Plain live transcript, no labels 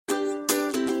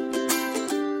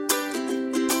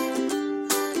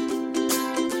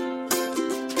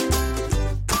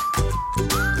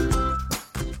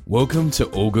Welcome to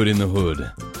All Good in the Hood,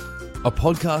 a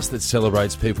podcast that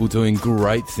celebrates people doing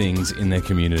great things in their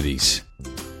communities.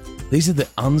 These are the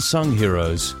unsung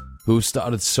heroes who have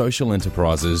started social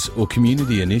enterprises or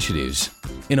community initiatives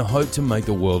in a hope to make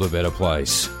the world a better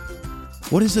place.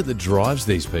 What is it that drives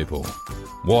these people?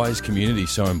 Why is community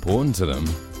so important to them?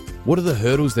 What are the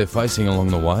hurdles they're facing along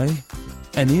the way?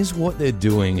 And is what they're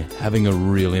doing having a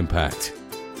real impact?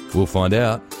 We'll find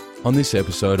out on this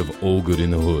episode of All Good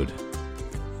in the Hood.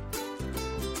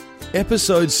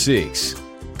 Episode 6,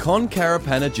 Kon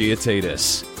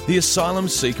Karapanagiotidis, the Asylum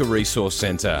Seeker Resource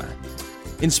Centre.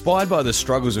 Inspired by the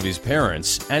struggles of his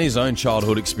parents and his own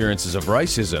childhood experiences of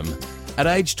racism, at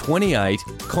age 28,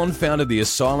 Kon founded the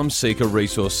Asylum Seeker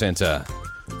Resource Centre.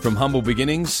 From humble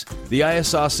beginnings, the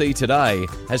ASRC today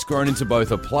has grown into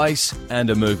both a place and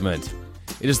a movement.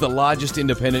 It is the largest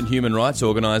independent human rights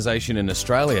organisation in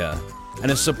Australia and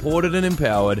has supported and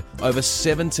empowered over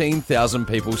 17,000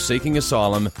 people seeking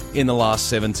asylum in the last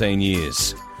 17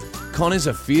 years. Kon is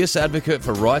a fierce advocate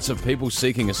for rights of people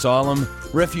seeking asylum,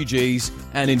 refugees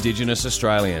and Indigenous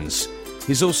Australians.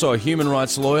 He's also a human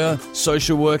rights lawyer,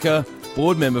 social worker,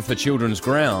 board member for Children's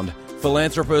Ground,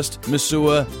 philanthropist,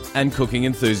 masseur and cooking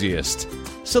enthusiast.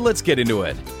 So let's get into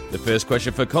it. The first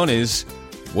question for Kon is,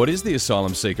 what is the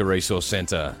Asylum Seeker Resource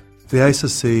Centre? The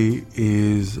ASRC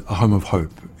is a home of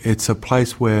hope. It's a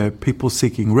place where people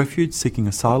seeking refuge, seeking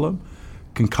asylum,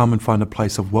 can come and find a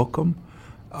place of welcome,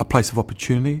 a place of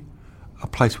opportunity, a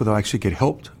place where they'll actually get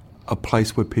helped, a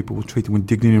place where people will treat them with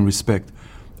dignity and respect.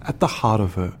 At the heart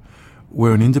of it,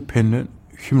 we're an independent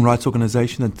human rights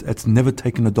organisation that's never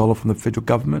taken a dollar from the federal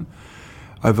government.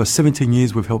 Over 17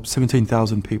 years, we've helped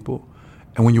 17,000 people.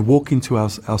 And when you walk into our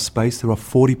space, there are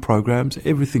 40 programs,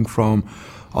 everything from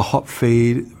a hot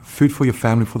feed, food for your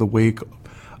family for the week,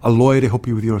 a lawyer to help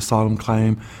you with your asylum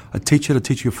claim, a teacher to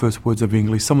teach you your first words of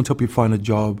English, someone to help you find a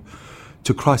job,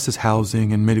 to crisis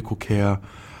housing and medical care,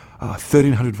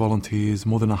 1,300 volunteers,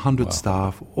 more than 100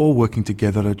 staff, all working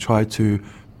together to try to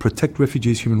protect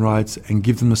refugees' human rights and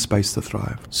give them the space to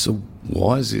thrive. So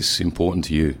why is this important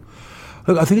to you?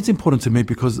 Look, I think it's important to me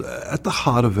because at the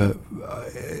heart of it,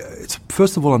 it's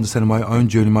first of all understanding my own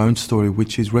journey, my own story,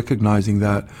 which is recognising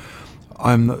that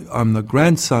I'm the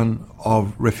grandson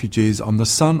of refugees, I'm the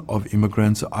son of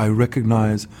immigrants. I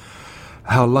recognise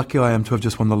how lucky I am to have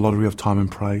just won the lottery of time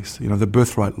and place, the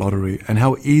birthright lottery, and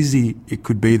how easy it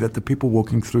could be that the people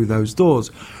walking through those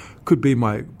doors could be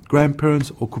my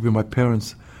grandparents or could be my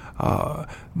parents.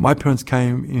 My parents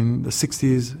came in the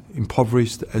 60s,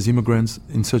 impoverished as immigrants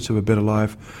in search of a better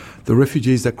life. The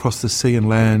refugees that cross the sea and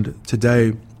land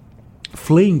today,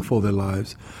 fleeing for their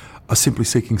lives, are simply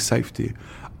seeking safety.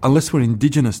 Unless we're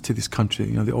indigenous to this country,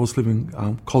 the oldest living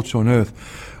culture on earth,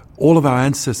 all of our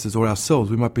ancestors or ourselves,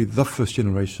 we might be the first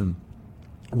generation,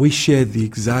 we share the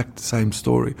exact same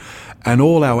story. And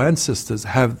all our ancestors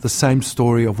have the same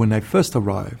story of when they first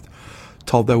arrived.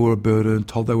 Told they were a burden,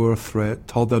 told they were a threat,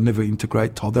 told they'll never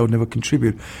integrate, told they'll never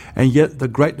contribute. And yet the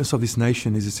greatness of this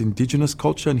nation is its indigenous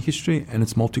culture and history and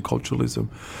its multiculturalism.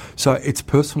 So it's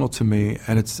personal to me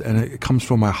and it comes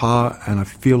from my heart and I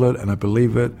feel it and I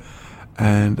believe it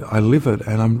and I live it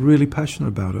and I'm really passionate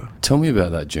about it. Tell me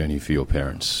about that journey for your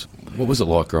parents. What was it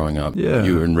like growing up? Yeah.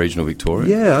 You were in regional Victoria?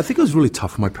 Yeah, I think it was really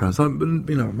tough for my parents.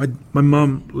 My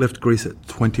mum left Greece at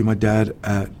 20, my dad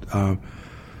at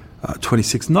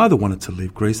 26. Neither wanted to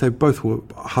leave Greece. They both were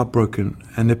heartbroken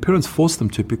and their parents forced them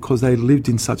to because they lived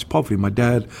in such poverty. My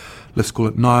dad left school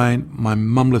at 9, my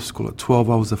mum left school at 12.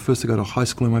 I was the first to go to high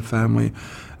school in my family.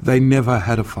 They never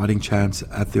had a fighting chance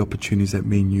at the opportunities that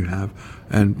me and you have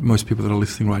and most people that are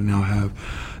listening right now have.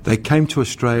 They came to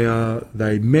Australia,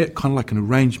 they met kind of like an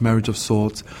arranged marriage of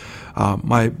sorts.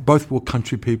 Both were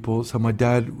country people, so my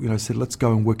dad said, let's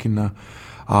go and work in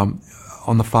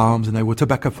on the farms, and they were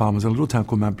tobacco farmers in a little town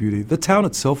called Mount Beauty. The town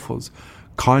itself was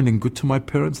kind and good to my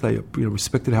parents. They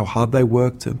respected how hard they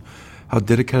worked and how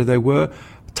dedicated they were.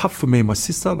 Tough for me and my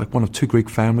sister, like one of two Greek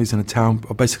families in a town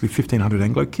of basically 1,500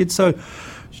 Anglo kids. So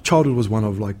childhood was one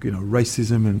of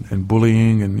racism and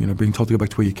bullying and being told to go back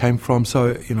to where you came from.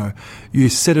 So you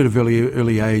set at a very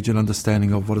early age an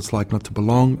understanding of what it's like not to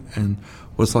belong and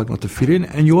what it's like not to fit in.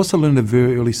 And you also learn at a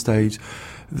very early stage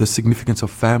the significance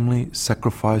of family,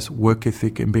 sacrifice, work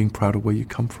ethic, and being proud of where you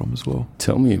come from as well.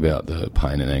 Tell me about the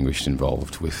pain and anguish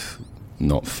involved with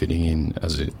not fitting in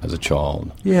as a child.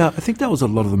 Yeah, I think that was a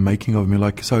lot of the making of me.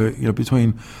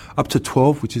 Between up to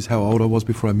 12, which is how old I was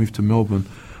before I moved to Melbourne,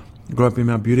 growing up in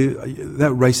Mount Beauty,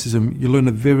 that racism, you learn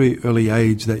at a very early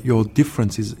age that your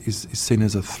difference is seen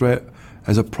as a threat,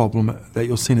 as a problem, that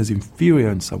you're seen as inferior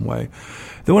in some way.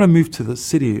 Then when I moved to the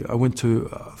city, I went to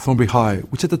Thornbury High,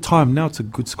 which at the time, now it's a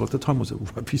good school. At the time was a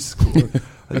rubbish school.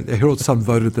 I think the Herald Sun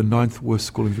voted the 9th worst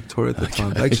school in Victoria at the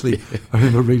time. Actually, I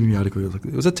remember reading the article.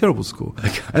 It was a terrible school.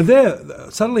 Okay. And there,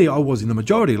 suddenly I was in the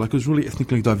majority. Like, it was really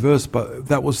ethnically diverse, but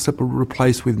that was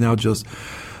replaced with now just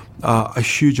a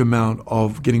huge amount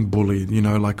of getting bullied,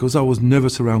 like, because I was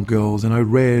nervous around girls, and I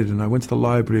read, and I went to the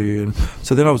library, and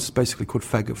so then I was basically called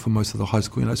faggot for most of the high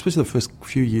school, especially the first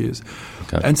few years.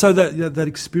 Okay. And so that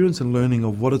experience and learning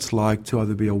of what it's like to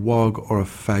either be a wog or a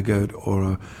faggot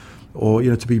or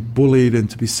to be bullied and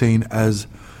to be seen as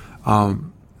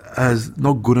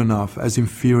not good enough, as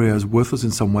inferior, as worthless in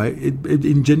some way, it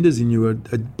engenders in you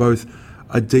both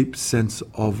a deep sense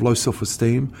of low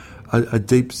self-esteem, a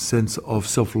deep sense of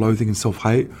self-loathing and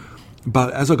self-hate.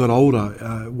 But as I got older,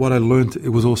 what I learned, it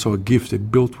was also a gift.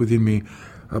 It built within me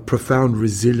a profound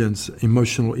resilience,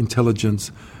 emotional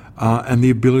intelligence, and the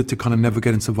ability to kind of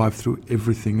navigate and survive through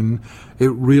everything. And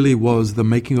it really was the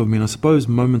making of me. And I suppose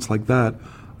moments like that,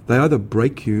 they either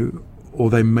break you or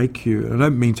they make you. And I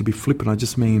don't mean to be flippant. I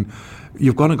just mean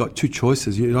you've kind of got two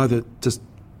choices. You either just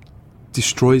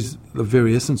destroys the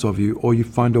very essence of you, or you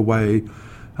find a way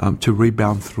to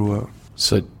rebound through it.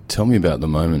 So tell me about the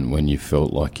moment when you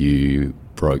felt like you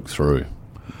broke through.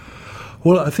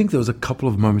 Well, I think there was a couple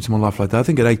of moments in my life like that. I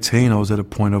think at 18 I was at a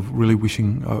point of really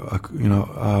wishing,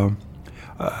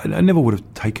 I never would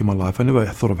have taken my life. I never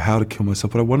thought of how to kill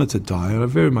myself, but I wanted to die. And I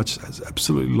very much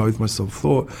absolutely loathed myself,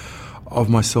 thought of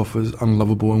myself as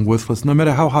unlovable and worthless. No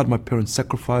matter how hard my parents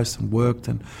sacrificed and worked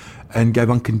and gave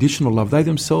unconditional love, they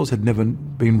themselves had never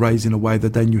been raised in a way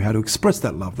that they knew how to express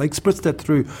that love. They expressed that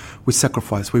through, we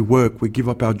sacrifice, we work, we give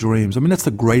up our dreams. I mean, that's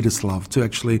the greatest love, to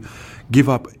actually give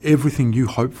up everything you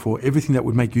hope for, everything that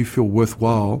would make you feel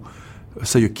worthwhile,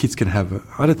 so your kids can have it.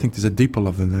 I don't think there's a deeper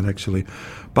love than that, actually.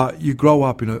 But you grow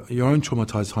up in your own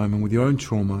traumatized home and with your own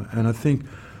trauma, and I think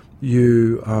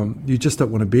you just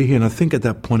don't want to be here. And I think at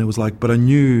that point it was like, but I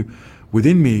knew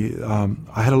within me,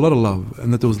 I had a lot of love,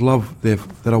 and that there was love there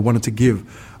that I wanted to give.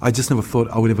 I just never thought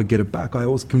I would ever get it back. I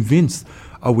was convinced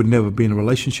I would never be in a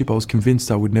relationship. I was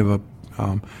convinced I would never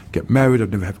get married.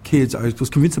 I'd never have kids. I was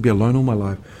convinced I'd be alone all my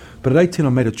life. But at 18, I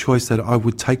made a choice that I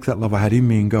would take that love I had in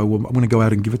me and go, well, I'm going to go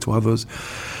out and give it to others.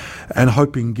 And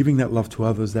hoping, giving that love to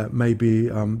others, that maybe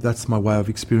that's my way of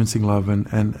experiencing love,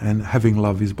 and having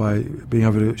love is by being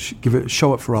able to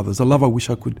show it for others. A love I wish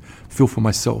I could feel for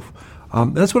myself.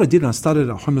 That's what I did. And I started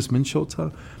at a homeless men's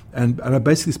shelter, and I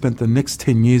basically spent the next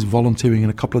 10 years volunteering in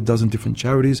a couple of dozen different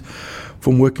charities,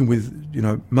 from working with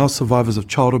male survivors of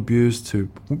child abuse to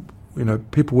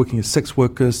people working as sex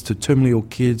workers, to terminally ill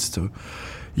kids, to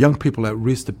young people at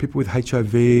risk, to people with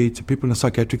HIV, to people in the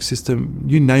psychiatric system.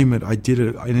 You name it, I did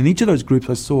it. And in each of those groups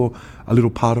I saw a little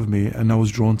part of me, and I was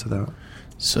drawn to that.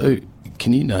 So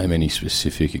can you name any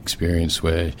specific experience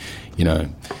where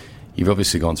you've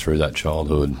obviously gone through that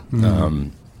childhood,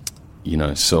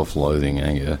 self-loathing,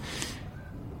 anger.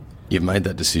 You've made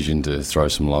that decision to throw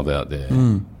some love out there.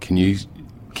 Can you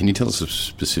tell us a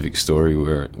specific story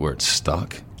where it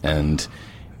stuck and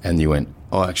you went,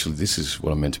 oh, actually, this is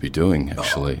what I'm meant to be doing,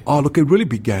 actually? Oh, look, it really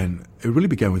began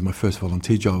with my first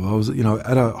volunteer job. I was,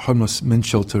 at a homeless men's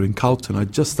shelter in Carlton. I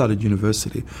just started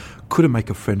university, couldn't make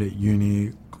a friend at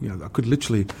uni. I could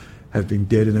literally have been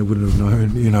dead and they wouldn't have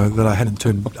known, that I hadn't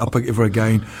turned up ever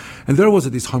again. And there I was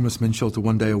at this homeless men's shelter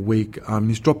one day a week, in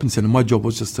this drop-in centre. My job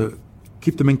was just to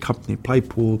keep them in company, play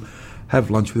pool, have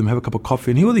lunch with them, have a cup of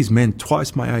coffee. And here were these men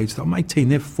twice my age. I'm 18,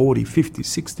 they're 40, 50,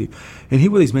 60. And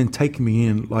here were these men taking me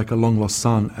in like a long-lost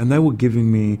son. And they were giving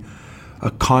me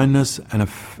a kindness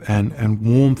and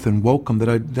warmth and welcome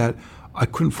that I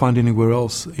couldn't find anywhere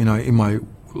else, in my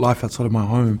life outside of my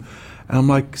home. And I'm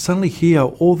like, suddenly here,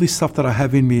 all this stuff that I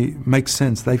have in me makes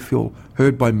sense. They feel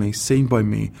heard by me, seen by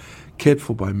me, cared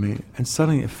for by me. And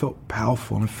suddenly it felt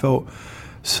powerful, and it felt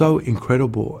so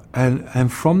incredible.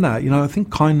 And from that, I think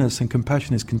kindness and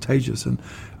compassion is contagious. And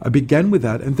I began with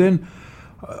that. And then,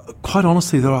 quite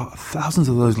honestly, there are thousands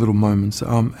of those little moments.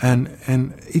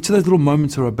 And each of those little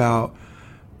moments are about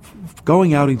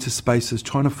going out into spaces,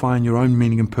 trying to find your own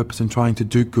meaning and purpose, and trying to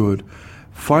do good,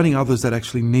 finding others that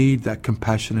actually need that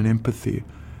compassion and empathy,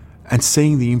 and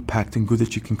seeing the impact and good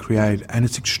that you can create. And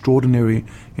it's extraordinary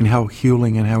in how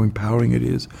healing and how empowering it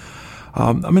is. There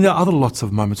are other lots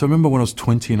of moments. I remember when I was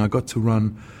 20 and I got to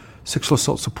run sexual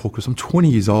assault support groups. I'm 20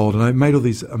 years old, and I made all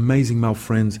these amazing male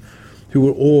friends who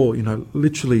were all,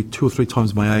 literally 2 or 3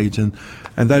 times my age, and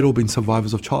they'd all been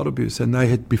survivors of child abuse, and they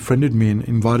had befriended me and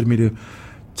invited me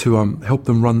help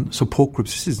them run support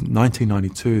groups. This is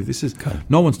 1992. This is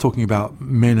no one's talking about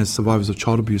men as survivors of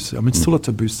child abuse. I mean, it's still a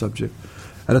taboo subject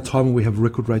at a time when we have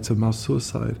record rates of mass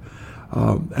suicide.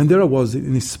 And there I was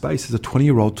in this space as a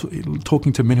 20-year-old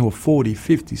talking to men who were 40,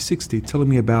 50, 60, telling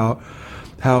me about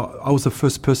how I was the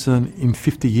first person in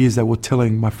 50 years that were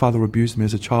telling my father abused me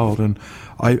as a child. And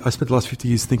I spent the last 50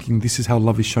 years thinking this is how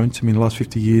love is shown to me. In the last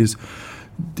 50 years,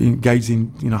 engaged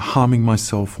in harming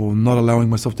myself or not allowing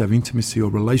myself to have intimacy or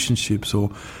relationships,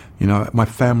 or my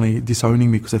family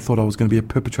disowning me because they thought I was going to be a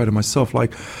perpetrator myself.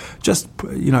 Like, just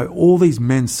all these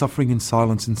men suffering in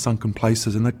silence in sunken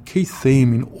places. And the key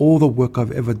theme in all the work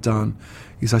I've ever done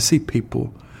is I see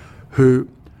people who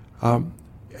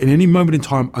in any moment in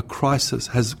time a crisis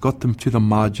has got them to the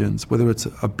margins, whether it's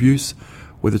abuse,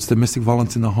 whether it's domestic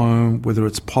violence in the home, whether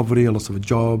it's poverty, a loss of a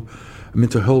job,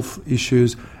 mental health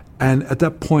issues. And at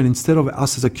that point, instead of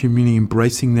us as a community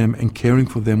embracing them and caring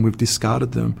for them, we've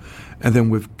discarded them, and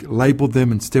then we've labelled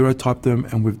them and stereotyped them,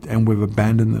 and we've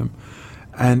abandoned them.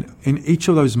 And in each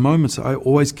of those moments, I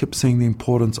always kept seeing the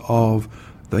importance of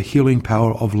the healing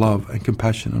power of love and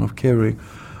compassion and of caring.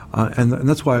 And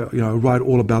that's why I write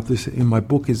all about this in my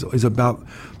book, is about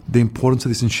the importance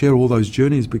of this and share all those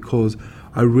journeys, because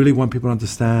I really want people to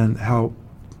understand how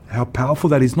powerful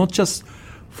that is, not just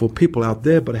for people out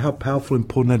there, but how powerful and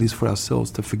important that is for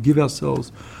ourselves, to forgive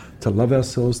ourselves, to love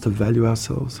ourselves, to value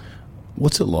ourselves.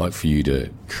 What's it like for you to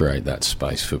create that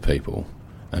space for people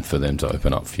and for them to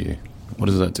open up for you? What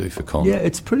does that do for Kon? Yeah,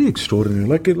 it's pretty extraordinary.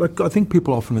 Like I think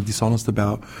people often are dishonest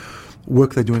about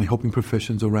work they do in helping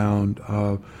professions around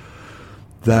the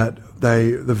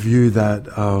view that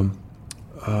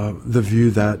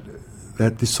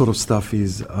this sort of stuff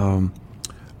is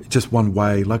just one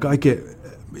way. Like, I get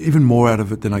even more out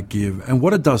of it than I give. And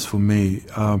what it does for me,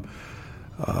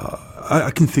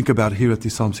 I can think about here at the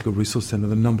Asylum Seeker Resource Centre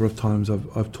the number of times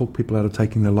I've talked people out of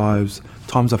taking their lives,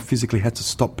 times I've physically had to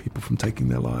stop people from taking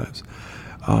their lives.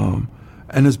 And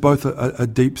there's both a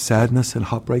deep sadness and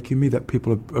heartbreak in me that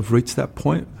people have reached that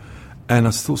point and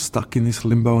are still stuck in this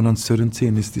limbo and uncertainty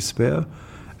and this despair.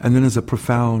 And then there's a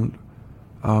profound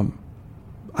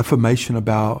affirmation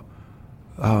about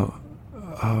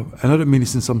and I don't mean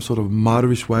this in some sort of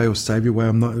martyrish way or saviour way.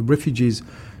 Refugees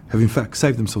have in fact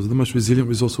saved themselves. They're the most resilient,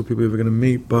 resourceful people you're ever going to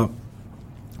meet. But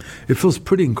it feels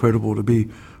pretty incredible to be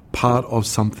part of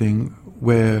something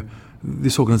where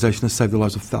this organisation has saved the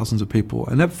lives of thousands of people.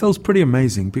 And that feels pretty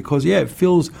amazing because, it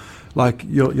feels like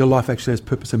your life actually has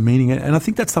purpose and meaning. And I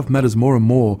think that stuff matters more and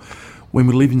more when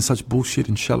we live in such bullshit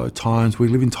and shallow times. We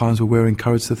live in times where we're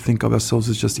encouraged to think of ourselves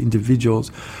as just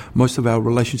individuals. Most of our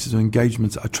relationships and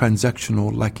engagements are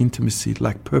transactional, lack intimacy,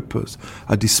 lack purpose,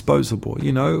 are disposable.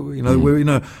 We're in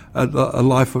a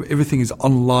life of everything is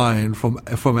online,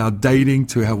 from our dating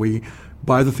to how we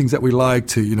buy the things that we like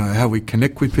to, how we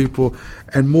connect with people.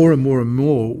 And more,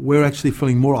 we're actually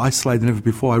feeling more isolated than ever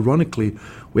before. Ironically,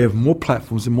 we have more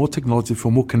platforms and more technology,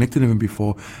 feel more connected than ever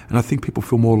before. And I think people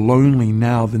feel more lonely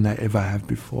now than they ever have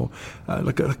before.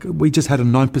 We just had a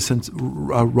 9%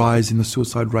 rise in the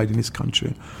suicide rate in this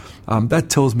country. That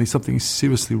tells me something is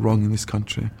seriously wrong in this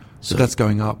country. So that's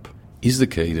going up. Is the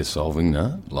key to solving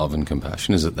that love and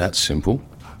compassion? Is it that simple?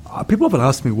 People often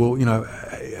ask me,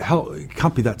 how it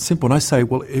can't be that simple. And I say,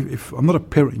 well, if I'm not a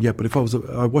parent yet, but if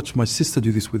I watched my sister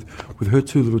do this with her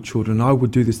two little children, I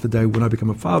would do this the day when I become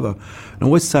a father. And I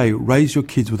always say, raise your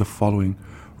kids with the following.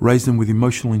 Raise them with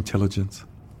emotional intelligence.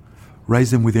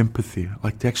 Raise them with empathy,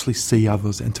 like to actually see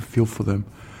others and to feel for them.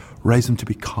 Raise them to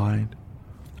be kind.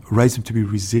 Raise them to be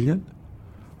resilient.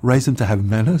 Raise them to have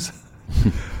manners.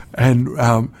 and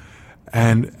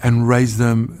raise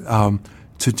them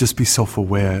to just be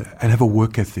self-aware and have a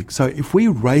work ethic. So if we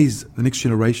raise the next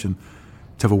generation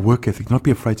to have a work ethic, not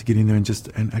be afraid to get in there and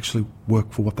actually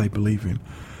work for what they believe in,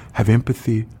 have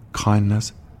empathy,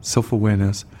 kindness,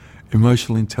 self-awareness,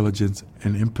 emotional intelligence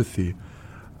and empathy,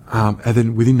 and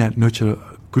then within that nurture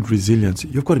good resilience,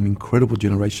 you've got an incredible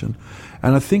generation.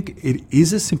 And I think it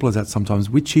is as simple as that sometimes,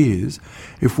 which is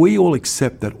if we all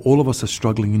accept that all of us are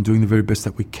struggling and doing the very best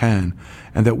that we can,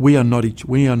 and that we are not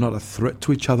a threat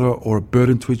to each other or a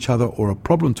burden to each other or a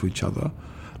problem to each other,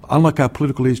 unlike our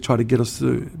political leaders try to get us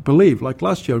to believe. Like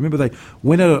last year, I remember they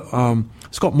went out,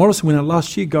 Scott Morrison went out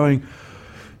last year going,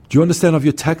 do you understand of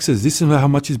your taxes? This is how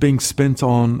much is being spent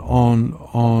on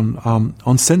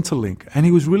Centrelink. And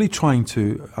he was really trying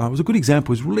to, it was a good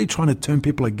example, he was really trying to turn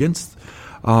people against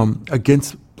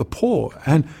the poor.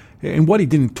 And what he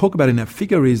didn't talk about in that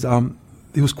figure is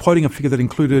he was quoting a figure that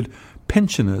included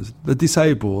pensioners, the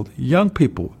disabled, young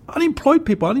people, unemployed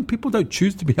people. I think people don't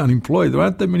choose to be unemployed. There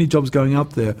aren't that many jobs going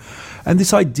up there. And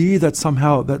this idea that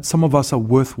somehow that some of us are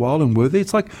worthwhile and worthy,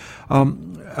 it's like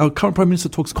our current Prime Minister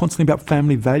talks constantly about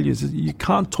family values. You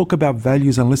can't talk about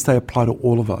values unless they apply to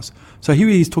all of us. So here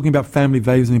he is talking about family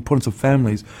values and the importance of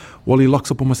families while he locks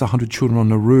up almost 100 children on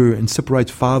Nauru and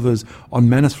separates fathers on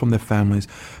manus from their families.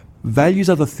 Values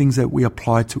are the things that we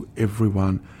apply to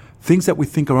everyone. Things that we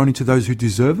think are only to those who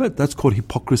deserve it, that's called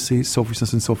hypocrisy,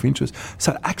 selfishness and self-interest.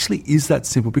 So it actually is that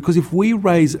simple, because if we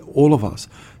raise all of us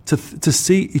to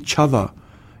see each other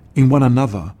in one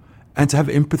another and to have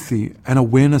empathy and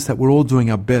awareness that we're all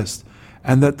doing our best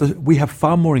and that we have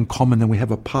far more in common than we have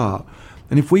apart,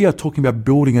 and if we are talking about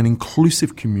building an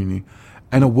inclusive community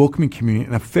and a welcoming community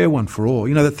and a fair one for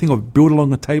all, that thing of build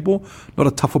along the table, not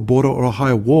a tougher border or a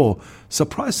higher wall.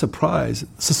 Surprise, surprise,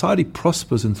 society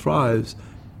prospers and thrives.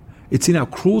 It's in our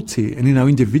cruelty and in our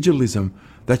individualism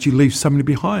that you leave so many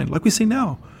behind. Like we see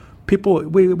now. People,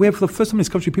 we have for the first time in this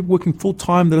country, people working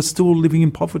full-time that are still living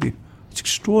in poverty. It's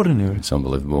extraordinary. It's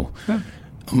unbelievable. Yeah.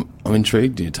 I'm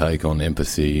intrigued your take on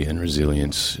empathy and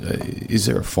resilience. Is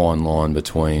there a fine line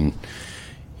between,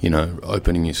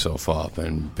 opening yourself up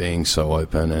and being so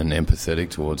open and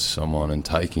empathetic towards someone and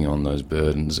taking on those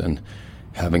burdens and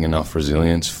having enough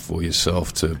resilience for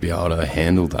yourself to be able to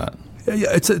handle that? Yeah,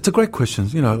 it's a great question.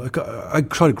 I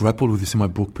try to grapple with this in my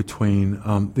book between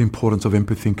the importance of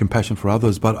empathy and compassion for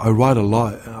others, but I write a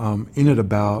lot in it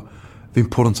about the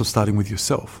importance of starting with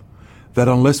yourself. That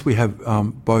unless we have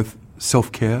both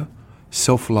self-care,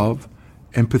 self-love,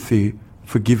 empathy,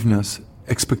 forgiveness,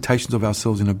 expectations of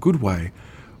ourselves in a good way,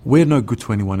 we're no good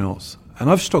to anyone else. And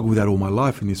I've struggled with that all my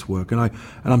life in this work, and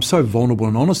I'm so vulnerable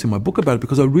and honest in my book about it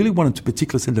because I really wanted to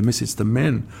particularly send a message to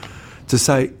men to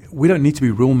say, we don't need to be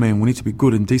real men, we need to be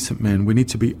good and decent men, we need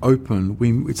to be open,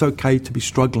 it's okay to be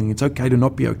struggling, it's okay to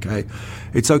not be okay,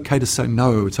 it's okay to say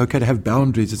no, it's okay to have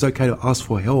boundaries, it's okay to ask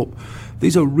for help.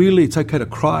 It's okay to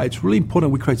cry. It's really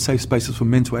important we create safe spaces for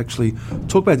men to actually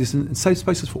talk about this and safe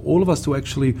spaces for all of us to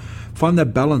actually find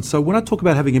that balance. So when I talk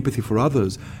about having empathy for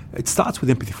others, it starts with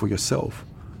empathy for yourself.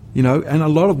 And a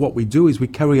lot of what we do is we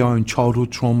carry our own childhood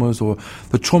traumas or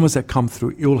the traumas that come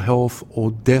through ill health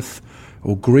or death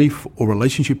or grief or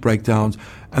relationship breakdowns,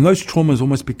 and those traumas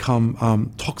almost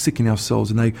become toxic in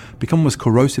ourselves, and they become almost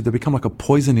corrosive. They become like a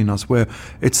poison in us where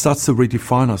it starts to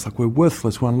redefine us, like we're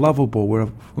worthless, we're unlovable, we're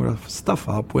a stuff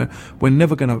up, we're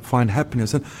never going to find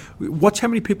happiness. And watch how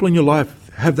many people in your life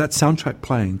have that soundtrack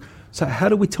playing. So how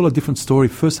do we tell a different story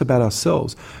first about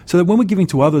ourselves so that when we're giving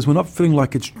to others, we're not feeling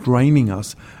like it's draining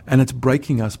us and it's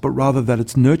breaking us, but rather that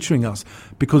it's nurturing us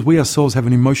because we ourselves have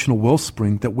an emotional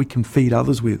wellspring that we can feed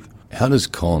others with. How does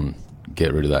Kon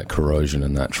get rid of that corrosion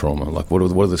and that trauma? Like, what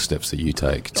are the steps that you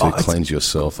take to cleanse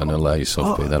yourself and allow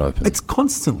yourself to be that open? It's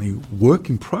constantly work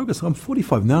in progress. I'm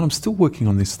 45 now and I'm still working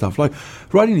on this stuff. Like,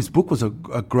 writing this book was a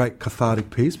great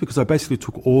cathartic piece because I basically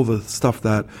took all the stuff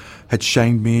that had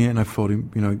shamed me and I felt,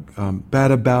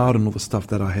 bad about, and all the stuff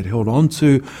that I had held on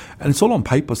to, and it's all on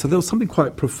paper. So there was something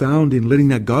quite profound in letting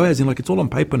that go, as in, like, it's all on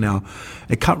paper now.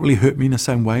 It can't really hurt me in the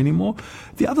same way anymore.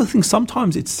 The other thing,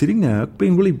 sometimes it's sitting there,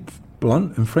 being really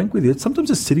blunt and frank with you, sometimes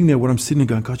it's sitting there when I'm sitting there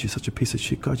going, God, you're such a piece of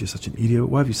shit, God, you're such an idiot,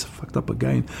 why have you fucked up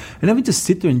again? And having to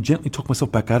sit there and gently talk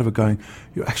myself back out of it going,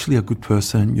 you're actually a good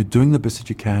person, you're doing the best that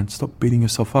you can, stop beating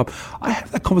yourself up. I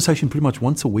have that conversation pretty much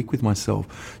once a week with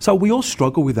myself. So we all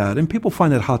struggle with that, and people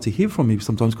find that hard to hear from me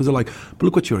sometimes because they're like, but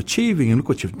look what you're achieving and look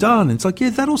what you've done. And it's like,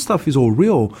 yeah, that all stuff is all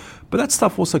real, but that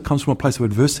stuff also comes from a place of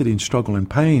adversity and struggle and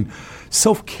pain.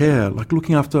 Self-care, like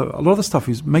looking after, a lot of the stuff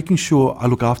is making sure I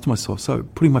look after myself, so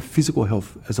putting my physical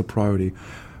health as a priority,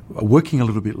 working a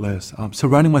little bit less,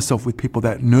 surrounding myself with people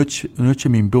that nurture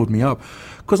me and build me up.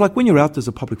 Because like when you're out as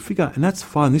a public figure, and that's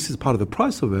fine, this is part of the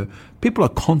price of it, people are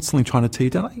constantly trying to tear you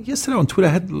down. Like yesterday on Twitter,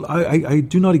 I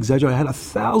do not exaggerate, I had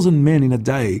 1,000 men in a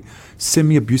day send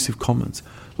me abusive comments.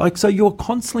 Like, so you're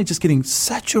constantly just getting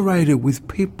saturated with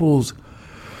people's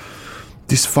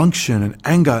dysfunction and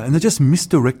anger, and they're just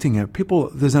misdirecting it. People,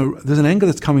 there's an anger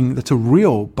that's coming that's a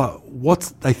real, but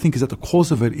what they think is at the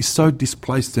cause of it is so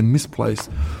displaced and misplaced.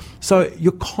 So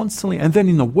you're constantly, and then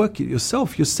in the work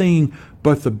yourself, you're seeing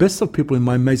both the best of people in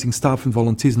my amazing staff and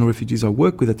volunteers and the refugees I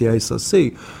work with at the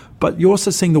ASRC, but you're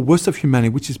also seeing the worst of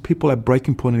humanity, which is people at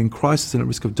breaking point and in crisis and at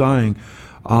risk of dying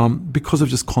because of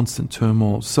just constant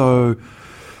turmoil. So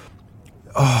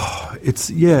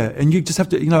and you just have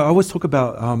to, I always talk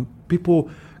about people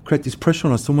create this pressure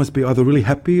on us to almost be either really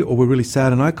happy or we're really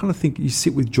sad, and I kind of think you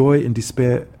sit with joy and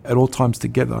despair at all times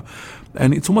together,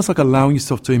 and it's almost like allowing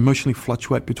yourself to emotionally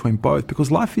fluctuate between both,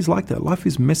 because life is like that. Life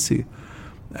is messy,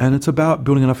 And it's about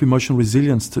building enough emotional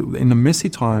resilience to, in the messy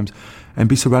times, and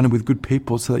be surrounded with good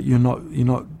people so that you're not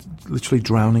literally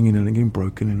drowning in it and getting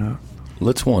broken.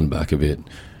 Let's wind back a bit.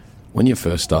 When you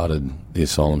first started the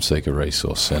Asylum Seeker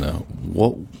Resource Centre,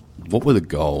 what were the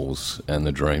goals and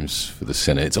the dreams for the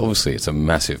centre? It's a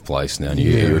massive place now, and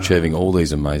you're achieving all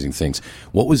these amazing things.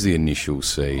 What was the initial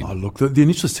seed? Oh, look, the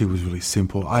initial seed was really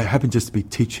simple. I happened just to be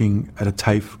teaching at a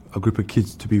TAFE a group of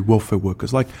kids to be welfare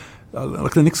workers, like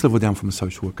the next level down from a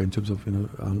social worker in terms of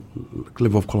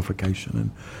level of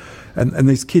qualification, and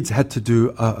these kids had to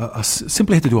do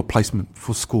simply had to do a placement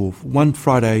for school, one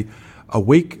Friday a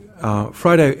week,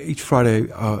 each Friday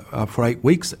for 8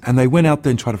 weeks, and they went out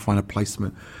there and tried to find a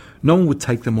placement. No one would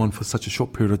take them on for such a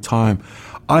short period of time.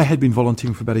 I had been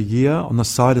volunteering for about a year on the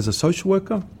side as a social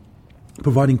worker,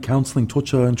 providing counselling,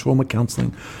 torture and trauma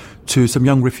counselling to some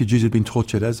young refugees who had been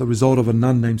tortured as a result of a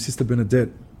nun named Sister Bernadette,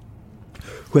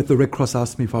 who at the Red Cross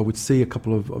asked me if I would see a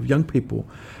couple of young people.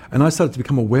 And I started to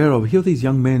become aware of, here are these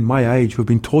young men my age who have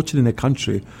been tortured in their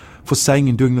country for saying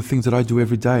and doing the things that I do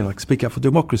every day, like speak out for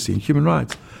democracy and human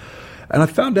rights. And I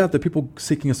found out that people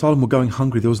seeking asylum were going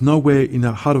hungry. There was nowhere in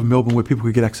the heart of Melbourne where people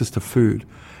could get access to food.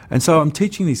 And so I'm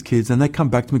teaching these kids, and they come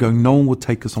back to me going, no one will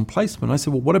take us on placement. And I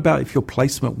said, well, what about if your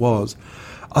placement was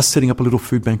us setting up a little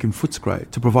food bank in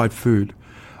Footscray to provide food?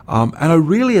 And I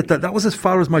really, that was as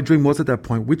far as my dream was at that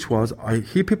point, which was, I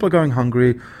hear people are going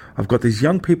hungry. I've got these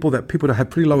young people that have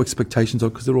pretty low expectations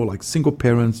of, because they're all like single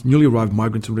parents, newly arrived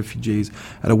migrants and refugees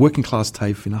at a working class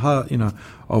TAFE in the heart,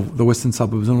 of the western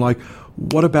suburbs. And I'm like,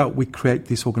 what about we create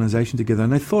this organisation together?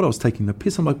 And they thought I was taking the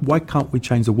piss. I'm like, why can't we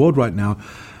change the world right now?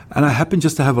 And I happened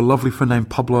just to have a lovely friend named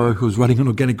Pablo who was running an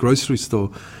organic grocery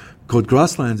store called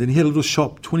Grasslands, and he had a little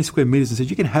shop, 20 square metres, and said,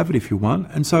 you can have it if you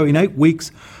want. And so in 8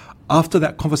 weeks, after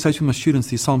that conversation with my students,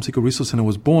 the Asylum Seeker Resource Centre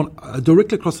was born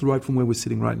directly across the road from where we're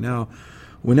sitting right now.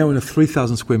 We're now in a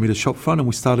 3,000 square metre shop front, and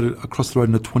we started across the road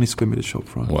in a 20 square metre shop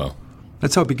front. Wow.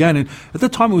 That's how it began. And at the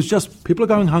time, it was just, people are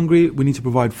going hungry, we need to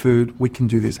provide food, we can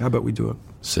do this, how about we do it?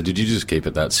 So did you just keep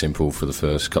it that simple for the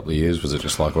first couple of years? Was it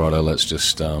just like, righto, let's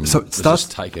just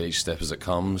take it each step as it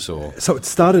comes? Or So it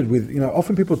started with,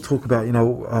 often people talk about,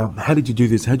 how did you do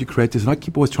this, how did you create this? And I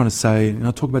keep always trying to say, and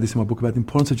I talk about this in my book, about the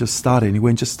importance of just start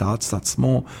anywhere and just start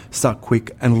small, start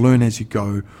quick, and learn as you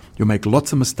go. You'll make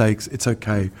lots of mistakes, it's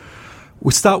okay.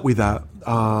 We start with that.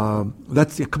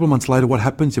 That's a couple of months later. What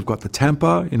happens? You've got the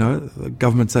Tampa, the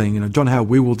government saying, John Howard,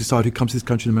 we will decide who comes to this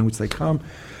country in the manner which they come.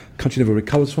 Country never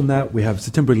recovers from that. We have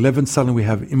September 11th. Suddenly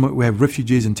we have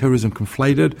refugees and terrorism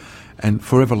conflated and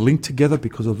forever linked together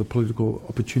because of the political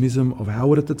opportunism of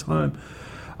Howard at the time.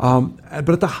 But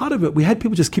at the heart of it, we had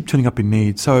people just keep turning up in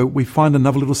need. So we find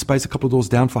another little space a couple of doors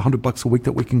down for $100 a week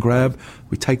that we can grab.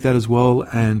 We take that as well.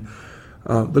 And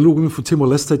the little women from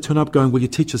Timor-Leste turn up going, will you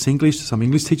teach us English? Some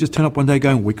English teachers turn up one day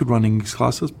going, we could run English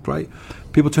classes. Great.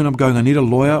 People turn up going, I need a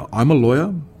lawyer. I'm a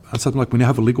lawyer. Something like we now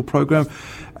have a legal program.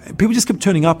 People just kept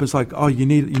turning up. It's like, oh, you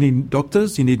need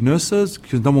doctors, you need nurses,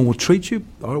 because no one will treat you.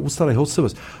 All right, we'll start a health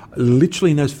service.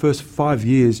 Literally in those first 5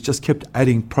 years, just kept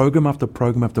adding program after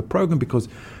program after program, because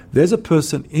there's a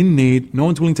person in need, no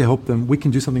one's willing to help them, we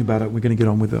can do something about it, we're going to get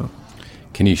on with it.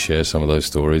 Can you share some of those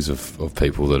stories of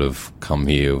people that have come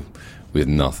here with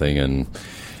nothing and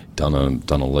done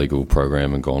a legal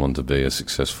program and gone on to be a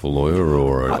successful lawyer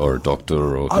or a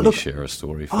doctor, or can you share a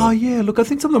story? Yeah, look, I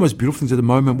think some of the most beautiful things at the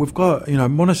moment, we've got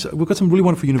Monash, we've got some really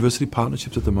wonderful university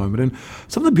partnerships at the moment, and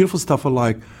some of the beautiful stuff are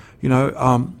like,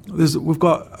 we've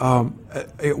got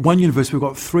at one university, we've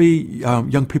got 3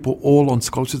 young people all on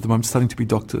scholarships at the moment starting to be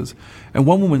doctors, and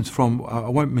one woman's from I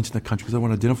won't mention the country because I don't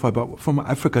want to identify, but from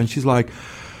Africa, and she's like,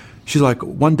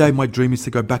 one day my dream is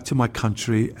to go back to my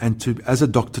country and to, as a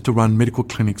doctor, to run medical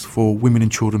clinics for women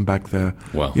and children back there.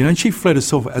 Wow. And she fled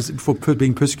herself for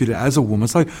being persecuted as a woman.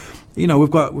 So, we've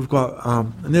got,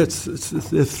 and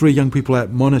there's 3 young people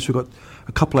at Monash. We've got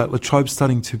a couple at Trobe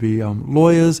starting to be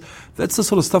lawyers. That's the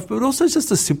sort of stuff, but also just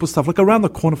the simple stuff. Like around the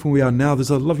corner from where we are now, there's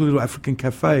a lovely little African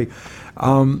cafe.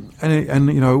 I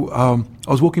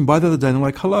was walking by the other day and they're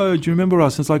like, hello, do you remember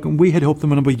us? And it's like, we had helped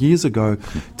them a number of years ago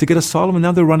to get asylum, and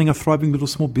now they're running a thriving little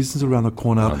small business around the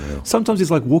corner. Oh, yeah. Sometimes it's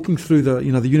like walking through the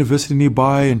university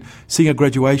nearby and seeing a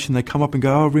graduation. They come up and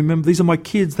go, oh, remember, these are my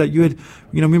kids that you had,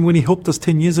 remember when you helped us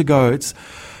 10 years ago. It's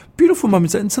beautiful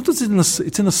moments, and sometimes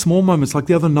it's in the small moments. Like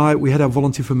the other night, we had our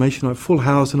volunteer information night, full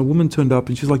house, and a woman turned up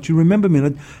and she's like, do you remember me?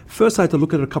 And at first I had to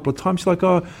look at her a couple of times. She's like,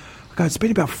 oh, I go, it's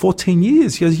been about 14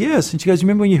 years. She goes, yes. And she goes,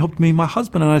 remember when you helped me and my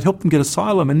husband and I'd helped them get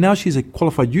asylum? And now she's a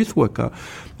qualified youth worker.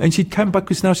 And she came back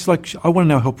because now she's like, I want to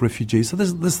now help refugees. So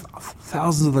there's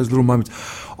thousands of those little moments.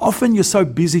 Often you're so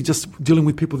busy just dealing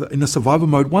with people that in a survival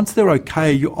mode. Once they're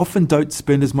okay, you often don't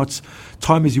spend as much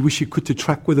time as you wish you could to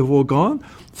track where they've all gone.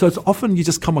 So it's often you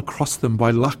just come across them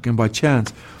by luck and by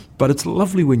chance. But it's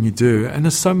lovely when you do. And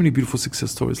there's so many beautiful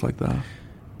success stories like that.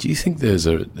 Do you think there's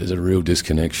a real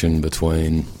disconnection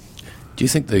between... Do you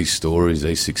think these stories,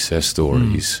 these success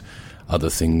stories, are the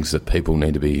things that people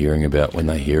need to be hearing about when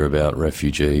they hear about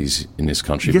refugees in this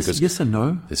country? Yes, because yes and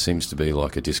no. There seems to be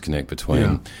like a disconnect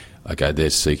between, okay, they're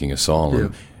seeking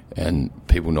asylum, and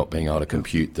people not being able to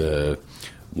compute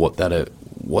what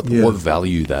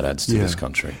value that adds to this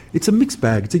country. It's a mixed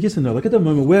bag. It's a yes and no. Like at the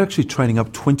moment, we're actually training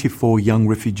up 24 young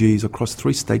refugees across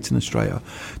 3 states in Australia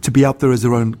to be out there as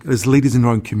leaders in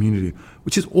their own community,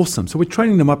 which is awesome. So we're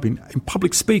training them up in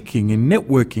public speaking, in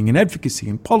networking, in advocacy,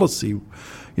 in policy,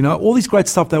 all these great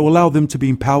stuff that will allow them to be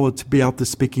empowered to be out there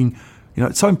speaking.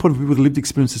 It's so important for people with lived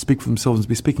experience to speak for themselves and to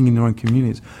be speaking in their own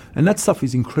communities. And that stuff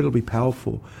is incredibly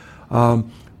powerful.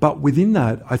 But within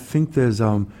that, I think there's...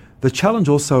 the challenge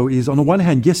also is, on the one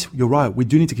hand, yes, you're right, we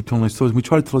do need to keep telling those stories. We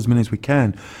try to tell as many as we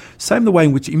can. Same the way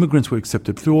in which immigrants were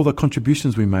accepted, through all the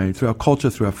contributions we made, through our culture,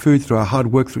 through our food, through our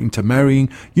hard work, through intermarrying.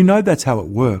 That's how it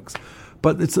works.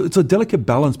 But it's a delicate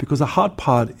balance, because the hard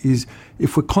part is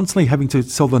if we're constantly having to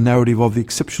sell the narrative of the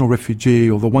exceptional refugee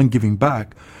or the one giving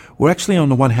back, we're actually, on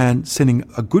the one hand, sending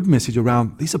a good message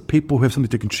around these are people who have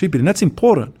something to contribute, and that's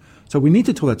important. So we need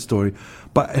to tell that story,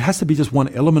 but it has to be just one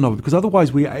element of it, because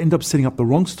otherwise we end up setting up the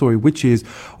wrong story, which is,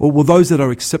 those that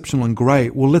are exceptional and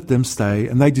great, we'll let them stay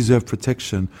and they deserve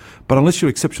protection. But unless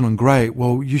you're exceptional and great,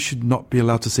 you should not be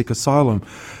allowed to seek asylum.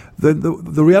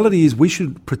 The reality is we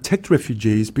should protect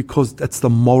refugees because that's the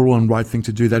moral and right thing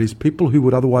to do. That is, people who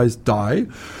would otherwise die,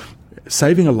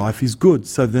 saving a life is good.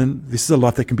 So then this is a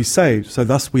life that can be saved. So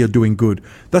thus we are doing good.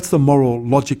 That's the moral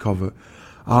logic of it.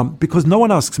 Because no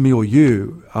one asks me or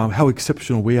you how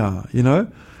exceptional we are,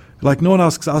 Like no one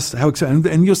asks us how exceptional.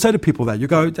 And you'll say to people that, you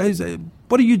go, hey,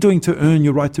 what are you doing to earn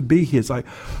your right to be here? It's like,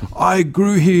 I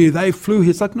grew here, they flew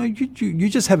here. It's like, no, you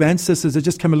just have ancestors that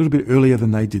just came a little bit earlier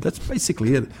than they did. That's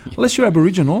basically it. Unless you're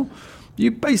Aboriginal,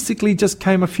 you basically just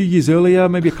came a few years earlier,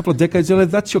 maybe a couple of decades earlier.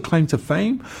 That's your claim to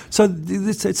fame. So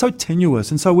it's so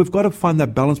tenuous. And so we've got to find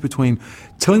that balance between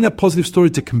telling that positive story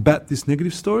to combat this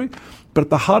negative story. But at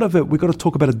the heart of it, we've got to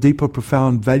talk about a deeper,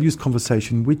 profound values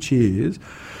conversation, which is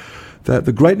that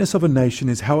the greatness of a nation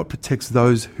is how it protects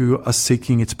those who are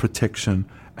seeking its protection.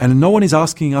 And no one is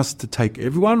asking us to take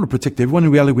everyone or protect everyone.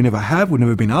 In reality, we never have. We've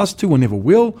never been asked to. We never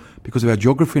will because of our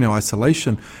geography and our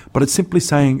isolation. But it's simply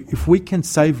saying if we can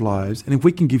save lives and if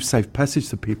we can give safe passage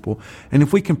to people and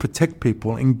if we can protect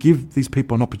people and give these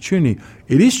people an opportunity,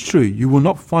 it is true. You will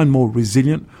not find more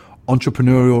resilient,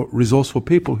 entrepreneurial, resourceful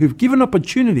people who've given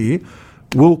opportunity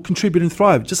will contribute and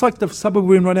thrive. Just like the suburb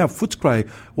we're in right now, Footscray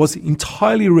was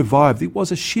entirely revived. It was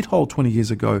a shithole 20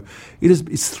 years ago.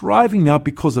 It's thriving now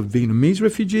because of Vietnamese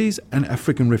refugees and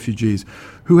African refugees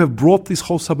who have brought this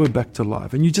whole suburb back to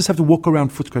life. And you just have to walk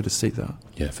around Footscray to see that.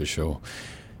 Yeah, for sure.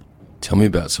 Tell me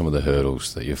about some of the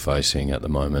hurdles that you're facing at the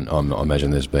moment. I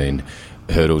imagine there's been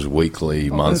hurdles weekly,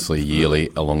 monthly, yearly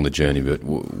along the journey, but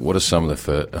what are some of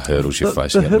the hurdles you're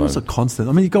facing at the moment? The hurdles are constant.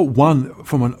 I mean, you've got one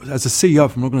as a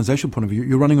CEO from an organisational point of view.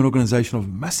 You're running an organisation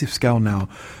of massive scale now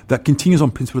that continues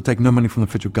on principle to take no money from the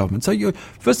federal government. So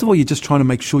first of all, you're just trying to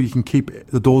make sure you can keep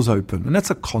the doors open, and that's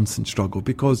a constant struggle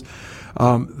because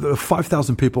there are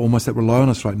 5,000 people almost that rely on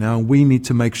us right now, and we need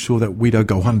to make sure that we don't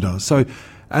go under. So,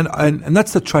 and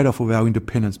that's the trade-off of our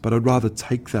independence, but I'd rather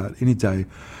take that any day.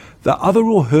 The other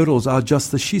real hurdles are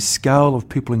just the sheer scale of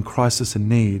people in crisis and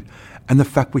need and the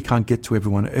fact we can't get to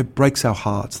everyone. It breaks our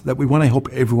hearts that we want to help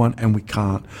everyone and we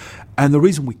can't. And the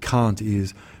reason we can't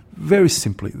is, very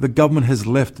simply, the government has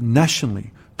left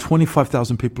nationally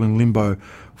 25,000 people in limbo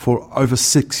for over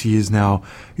 6 years now,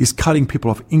 is cutting people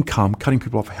off income, cutting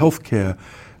people off healthcare,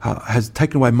 has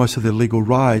taken away most of their legal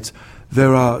rights.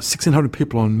 There are 1,600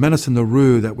 people on Manus and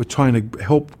Nauru that we're trying to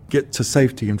help get to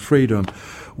safety and freedom.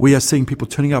 We are seeing people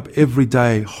turning up every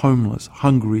day, homeless,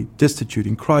 hungry, destitute,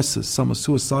 in crisis. Some are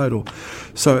suicidal.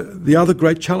 So the other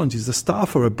great challenge is the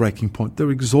staff are at breaking point.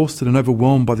 They're exhausted and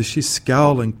overwhelmed by the sheer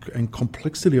scale and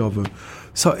complexity of it.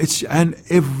 So and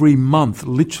every month,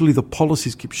 literally the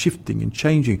policies keep shifting and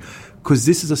changing because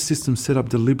this is a system set up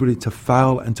deliberately to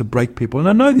fail and to break people. And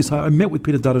I know this. I met with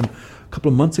Peter Dutton a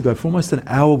couple of months ago for almost an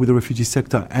hour with the refugee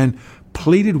sector, and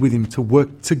pleaded with him to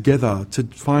work together to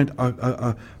find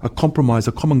a compromise,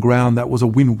 a common ground that was a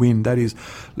win-win. That is,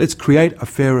 let's create a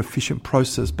fair, efficient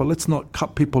process, but let's not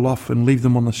cut people off and leave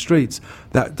them on the streets.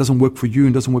 That doesn't work for you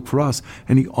and doesn't work for us.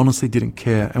 And he honestly didn't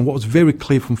care. And what was very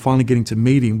clear from finally getting to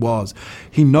meet him was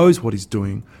he knows what he's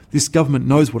doing. This government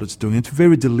knows what it's doing. It's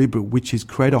very deliberate, which is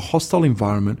create a hostile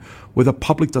environment where the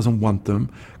public doesn't want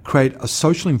them, create a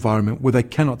social environment where they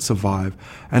cannot survive,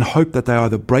 and hope that they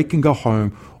either break and go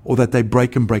home or that they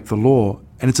break and break the law.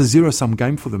 And it's a zero-sum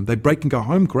game for them. They break and go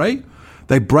home, great.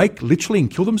 They break literally and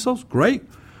kill themselves, great.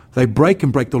 They break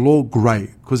and break the law, great,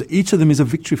 because each of them is a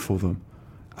victory for them.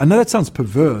 I know that sounds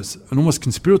perverse and almost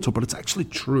conspiratorial, but it's actually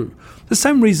true. The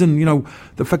same reason,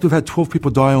 the fact we've had 12 people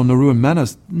die on Nauru and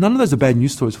Manus, none of those are bad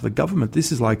news stories for the government.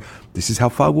 This is how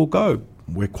far we'll go.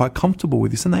 We're quite comfortable with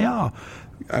this, and they are.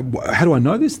 How do I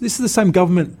know this? This is the same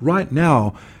government right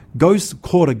now goes to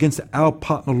court against our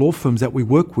partner law firms that we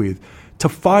work with to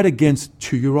fight against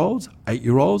 2-year-olds,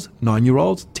 8-year-olds,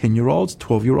 9-year-olds, 10-year-olds,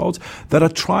 12-year-olds that are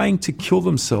trying to kill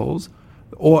themselves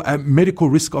or at medical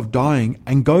risk of dying,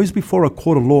 and goes before a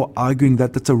court of law arguing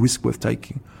that that's a risk worth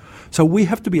taking. So we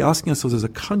have to be asking ourselves as a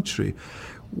country,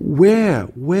 where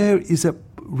is it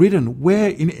written, where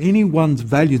in anyone's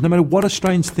values, no matter what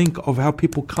Australians think of how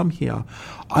people come here,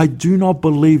 I do not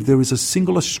believe there is a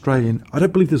single Australian, I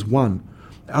don't believe there's one,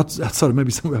 outside of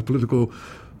maybe some of our political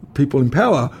people in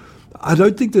power, I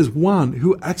don't think there's one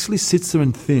who actually sits there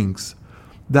and thinks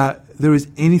that there is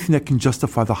anything that can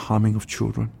justify the harming of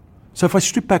children. So if I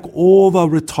strip back all the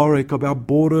rhetoric about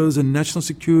borders and national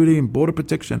security and border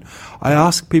protection, I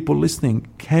ask people listening,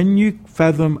 can you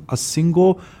fathom a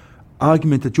single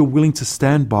argument that you're willing to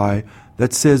stand by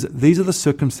that says these are the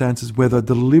circumstances where the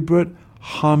deliberate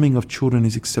harming of children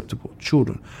is acceptable?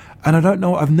 Children. And I don't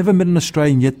know, I've never met an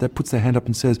Australian yet that puts their hand up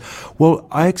and says, well,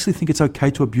 I actually think it's okay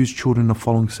to abuse children in the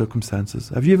following circumstances.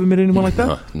 Have you ever met anyone like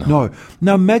that? No.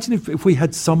 Now imagine if we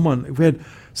had someone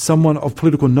of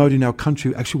political note in our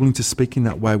country actually willing to speak in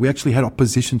that way. We actually had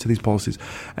opposition to these policies.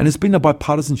 And it's been the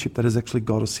bipartisanship that has actually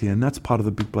got us here, and that's part of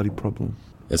the big bloody problem.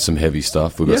 That's some heavy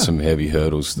stuff. We've got some heavy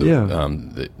hurdles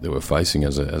that we're facing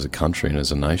as a country and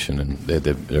as a nation, and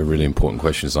they're really important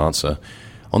questions to answer.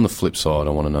 On the flip side, I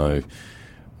want to know,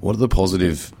 what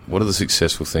are the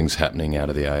successful things happening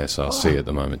out of the ASRC at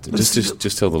the moment?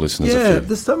 Just tell the listeners a few.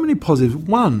 There's so many positives.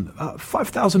 One,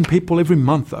 5,000 people every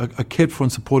month are cared for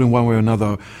and supported in one way or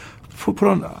another. Put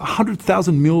on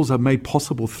 100,000 meals are made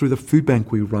possible through the food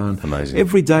bank we run. Amazing.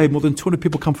 Every day, more than 200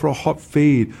 people come for a hot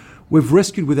feed. We've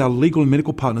rescued with our legal and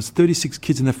medical partners 36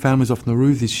 kids and their families off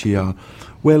Nauru this year.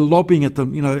 We're lobbying at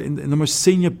in the most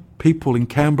senior people in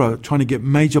Canberra, trying to get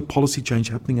major policy change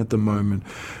happening at the moment.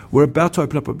 We're about to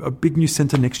open up a big new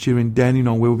centre next year in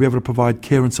Dandenong, where we'll be able to provide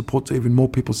care and support to even more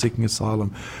people seeking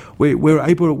asylum. We're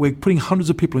putting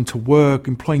hundreds of people into work,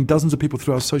 employing dozens of people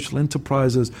through our social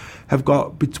enterprises. Have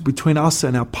got between us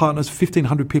and our partners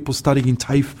 1,500 people studying in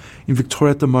TAFE in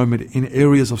Victoria at the moment in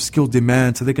areas of skilled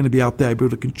demand. So they're going to be out there able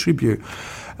to contribute.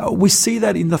 We see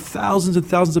that in the thousands and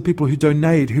thousands of people who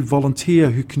donate, who volunteer,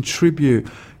 who contribute.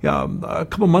 A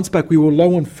couple of months back, we were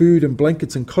low on food and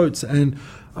blankets and coats, and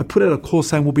I put out a call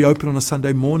saying we'll be open on a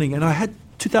Sunday morning, and I had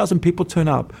 2,000 people turn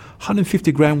up,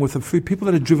 150 grand worth of food, people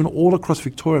that had driven all across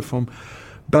Victoria from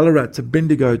Ballarat to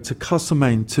Bendigo to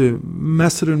Castlemaine to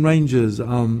Macedon Ranges,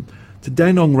 to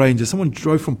Dandenong Ranges. Someone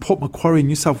drove from Port Macquarie,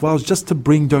 New South Wales, just to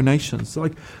bring donations.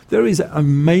 Like, there is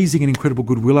amazing and incredible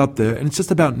goodwill out there, and it's just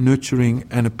about nurturing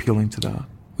and appealing to that.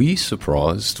 Were you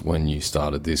surprised when you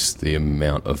started this, the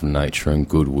amount of nature and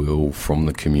goodwill from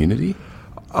the community?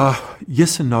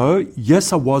 Yes and no.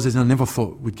 Yes, I was, and I never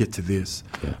thought we'd get to this.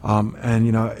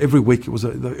 Yeah. Every week, it was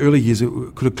the early years, it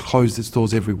could have closed its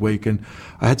doors every week, and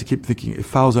I had to keep thinking, it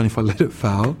fails only if I let it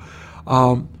fail.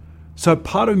 So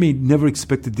part of me never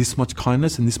expected this much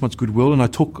kindness and this much goodwill, and I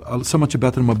talk so much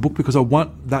about it in my book because I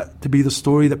want that to be the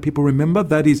story that people remember.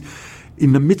 That is,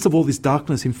 in the midst of all this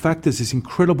darkness, in fact, there's this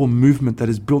incredible movement that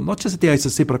is built, not just at the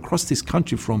ASRC, but across this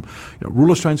country, from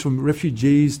rural Australians from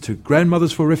refugees to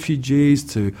grandmothers for refugees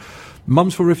to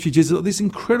mums for refugees. This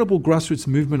incredible grassroots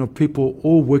movement of people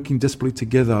all working desperately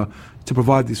together to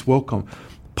provide this welcome.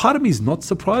 Part of me is not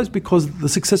surprised because the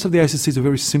success of the ASRC is a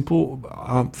very simple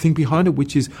thing behind it,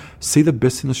 which is see the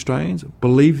best in Australians,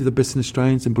 believe the best in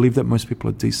Australians, and believe that most people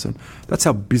are decent. That's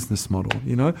our business model,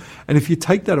 And if you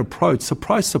take that approach,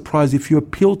 surprise, surprise, if you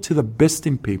appeal to the best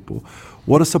in people,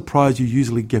 what a surprise, you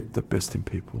usually get the best in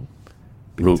people.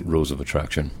 Rules of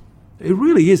attraction. It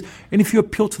really is. And if you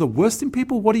appeal to the worst in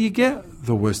people, what do you get?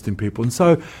 The worst in people. And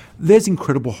so there's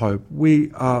incredible hope.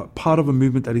 We are part of a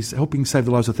movement that is helping save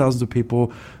the lives of thousands of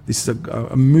people. This is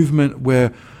a movement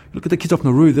where look at the kids off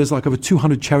Nauru. There's like over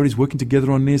 200 charities working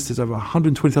together on this. There's over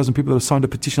 120,000 people that have signed a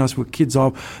petition asking for kids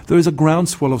off. There is a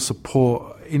groundswell of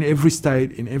support in every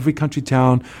state, in every country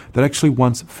town that actually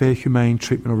wants fair, humane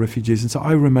treatment of refugees. And so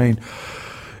I remain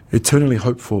eternally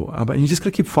hopeful. But you just got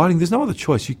to keep fighting. There's no other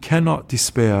choice. You cannot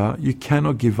despair. You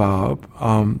cannot give up.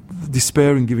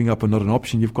 Despair and giving up are not an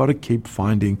option. You've got to keep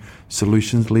finding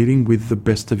solutions, leading with the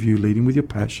best of you, leading with your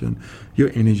passion,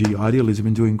 your energy, idealism,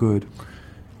 and doing good.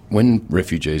 When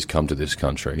refugees come to this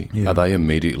country, are they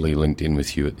immediately linked in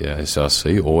with you at the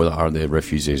ASRC, or are there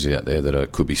refugees out there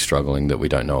that could be struggling that we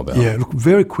don't know about? Yeah, look,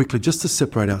 very quickly, just to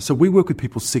separate out. So we work with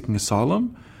people seeking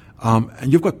asylum.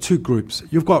 And you've got two groups.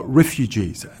 You've got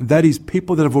refugees. That is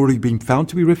people that have already been found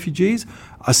to be refugees,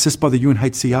 assessed by the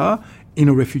UNHCR in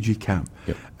a refugee camp.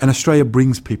 Yep. And Australia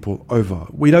brings people over.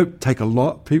 We don't take a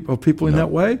lot of people in that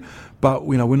way, but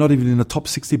we're not even in the top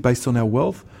 60 based on our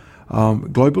wealth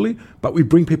globally. But we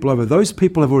bring people over. Those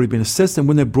people have already been assessed, and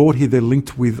when they're brought here, they're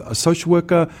linked with a social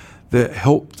worker. They're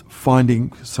helped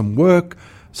finding some work,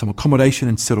 some accommodation,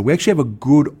 and settle. We actually have a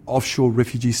good offshore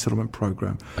refugee settlement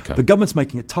program. Okay. The government's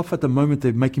making it tough at the moment.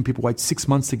 They're making people wait 6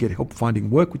 months to get help finding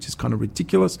work, which is kind of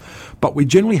ridiculous. But we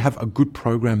generally have a good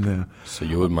program there. So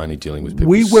you're mainly dealing with people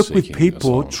We work with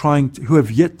people asylum. who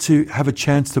have yet to have a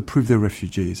chance to prove they're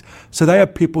refugees. So they are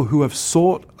people who have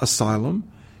sought asylum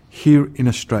here in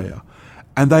Australia,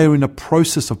 and they are in a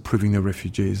process of proving they're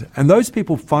refugees. And those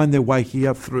people find their way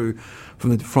here from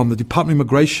the Department of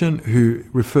Immigration, who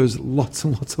refers lots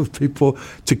and lots of people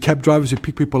to cab drivers who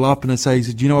pick people up and they say,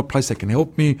 do you know a place that can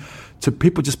help me? To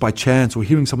people just by chance, or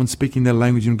hearing someone speaking their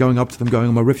language and going up to them going,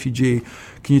 I'm a refugee,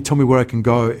 can you tell me where I can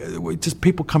go? Just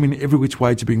people coming every which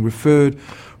way to being referred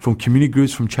from community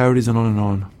groups, from charities, and on and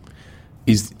on.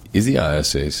 Is the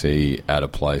ASRC at a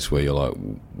place where you're like,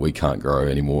 we can't grow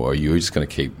anymore? Are you just going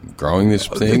to keep growing this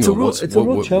thing? It's a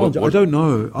real challenge. I don't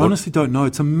know. I honestly don't know.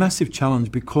 It's a massive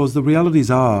challenge because the realities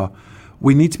are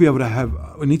we need to be able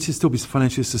to we need to still be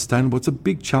financially sustainable. It's a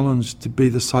big challenge to be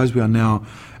the size we are now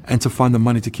and to find the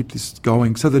money to keep this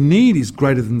going. So the need is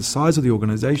greater than the size of the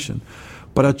organisation.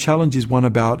 But our challenge is one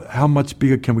about how much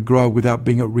bigger can we grow without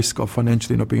being at risk of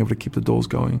financially not being able to keep the doors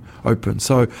going open.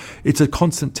 So it's a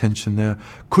constant tension there.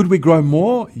 Could we grow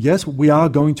more? Yes, we are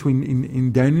going to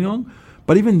in Dandenong.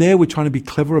 But even there, we're trying to be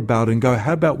clever about it and go,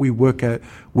 how about we working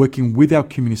with our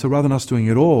community? So rather than us doing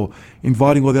it all,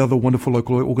 inviting all the other wonderful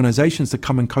local organisations to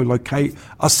come and co-locate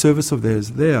a service of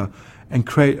theirs there and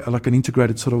create like an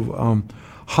integrated sort of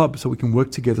hub so we can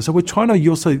work together. So we're trying to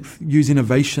also use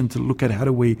innovation to look at how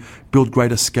do we build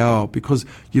greater scale, because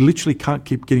you literally can't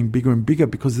keep getting bigger and bigger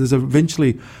because there's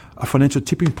eventually a financial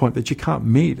tipping point that you can't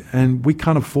meet, and we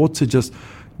can't afford to just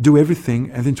do everything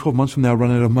and then 12 months from now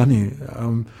run out of money.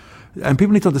 And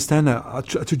people need to understand that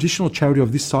a traditional charity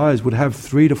of this size would have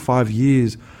 3 to 5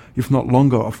 years, if not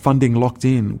longer, of funding locked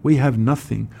in. We have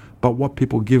nothing but what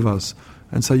people give us.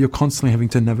 And so you're constantly having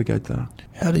to navigate that.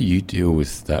 How do you deal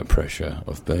with that pressure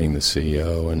of being the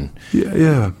CEO? And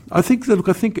Yeah. I think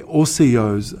all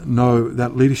CEOs know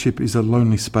that leadership is a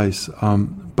lonely space,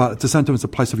 but at the same time it's a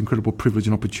place of incredible privilege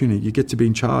and opportunity. You get to be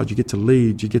in charge, you get to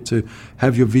lead, you get to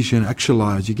have your vision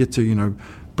actualized, you get to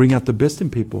bring out the best in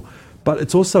people. But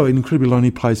it's also an incredibly lonely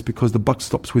place because the buck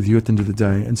stops with you at the end of the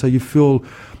day. And so you feel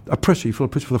a pressure. You feel a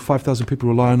pressure for the 5,000 people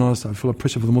who rely on us. I feel a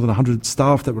pressure for the more than 100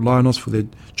 staff that rely on us for the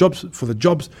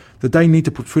jobs that they need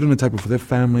to put food on the table for their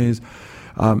families.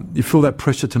 You feel that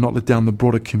pressure to not let down the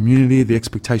broader community, the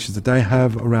expectations that they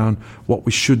have around what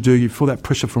we should do. You feel that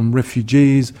pressure from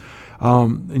refugees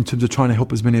in terms of trying to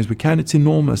help as many as we can. It's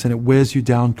enormous and it wears you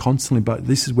down constantly. But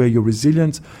this is where your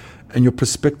resilience and your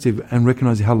perspective and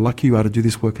recognizing how lucky you are to do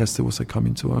this work has to also come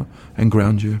into and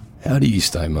ground you. How do you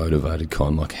stay motivated,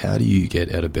 Kon? Like, how do you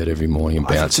get out of bed every morning and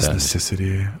bounce out? It's just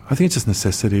necessity. I think it's just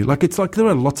necessity. It's like there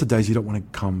are lots of days you don't want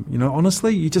to come.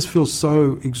 Honestly, you just feel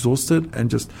so exhausted and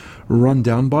just run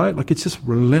down by it. It's just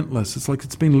relentless. It's like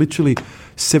it's been literally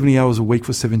 70 hours a week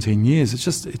for 17 years. It's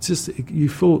just you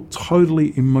feel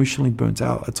totally emotionally burnt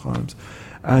out at times.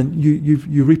 And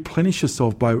you replenish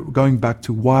yourself by going back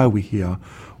to why are we here?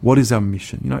 What is our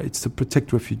mission? It's to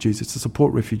protect refugees. It's to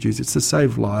support refugees. It's to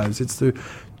save lives. It's to,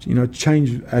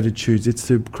 change attitudes. It's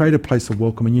to create a place of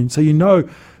welcome. And so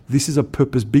this is a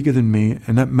purpose bigger than me,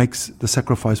 and that makes the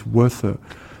sacrifice worth it.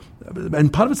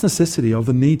 And part of it's necessity of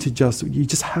the need to you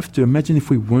just have to imagine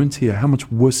if we weren't here, how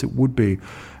much worse it would be.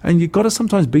 And you've got to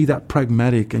sometimes be that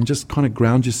pragmatic and just kind of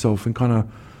ground yourself and kind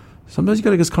of sometimes you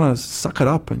got to just kind of suck it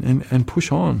up and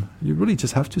push on. You really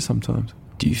just have to sometimes.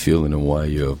 Do you feel in a way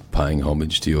you're paying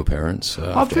homage to your parents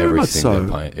after very much so.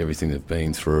 Everything they've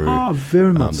been through?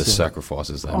 Very much the so.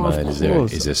 sacrifices they made.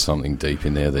 Is there something deep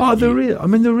in there that there is. I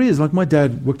mean, there is. Like my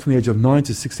dad worked from the age of 9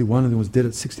 to 61 and then was dead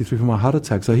at 63 from a heart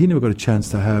attack. So he never got a chance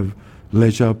to have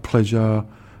leisure, pleasure,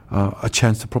 a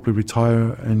chance to properly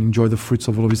retire and enjoy the fruits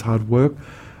of all of his hard work.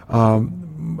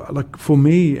 Like for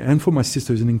me and for my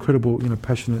sister, who's an incredible,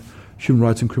 passionate human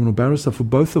rights and criminal barrister, for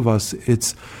both of us,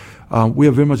 it's we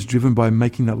are very much driven by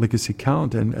making that legacy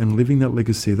count and living that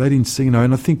legacy. They didn't see, and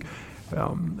I think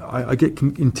I get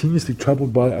continuously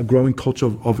troubled by a growing culture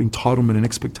of entitlement and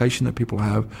expectation that people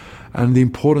have, and the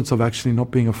importance of actually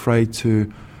not being afraid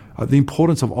to, the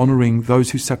importance of honouring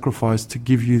those who sacrifice to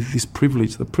give you this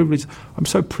privilege. The privilege, I'm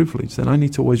so privileged, and I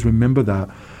need to always remember that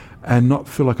and not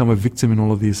feel like I'm a victim in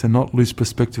all of this and not lose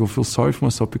perspective or feel sorry for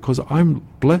myself, because I'm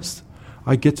blessed.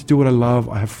 I get to do what I love.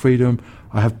 I have freedom.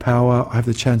 I have power. I have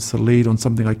the chance to lead on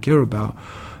something I care about.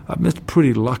 That's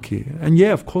pretty lucky. And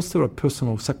yeah, of course, there are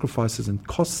personal sacrifices and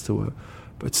costs to it,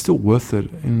 but it's still worth it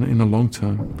in the long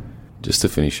term. Just to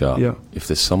finish up, if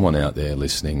there's someone out there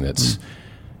listening that's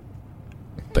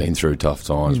been through tough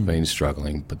times, been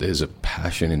struggling, but there's a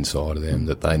passion inside of them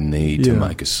that they need to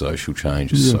make a social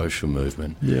change, a social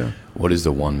movement. Yeah. What is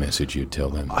the one message you'd tell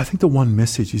them? I think the one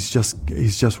message is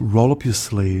just roll up your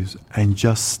sleeves and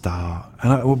just start.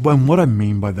 And what I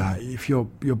mean by that, if you're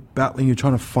battling, you're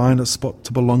trying to find a spot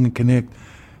to belong and connect,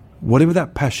 whatever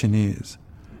that passion is,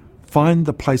 find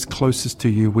the place closest to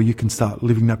you where you can start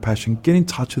living that passion. Get in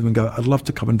touch with them and go, I'd love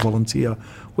to come and volunteer,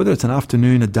 whether it's an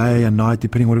afternoon, a day, a night,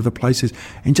 depending on whatever the place is,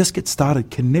 and just get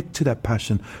started. Connect to that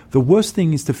passion. The worst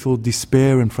thing is to feel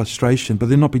despair and frustration, but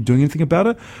then not be doing anything about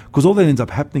it, because all that ends up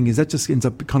happening is that just ends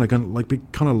up kind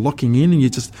of locking in, and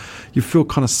you feel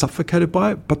kind of suffocated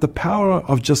by it. But the power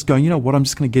of just going, you know what, I'm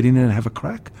just going to get in there and have a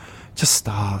crack. Just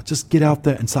start. Just get out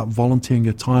there and start volunteering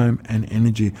your time and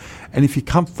energy. And if you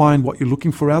can't find what you're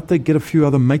looking for out there, get a few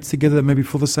other mates together that maybe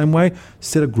feel the same way.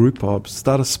 Set a group up.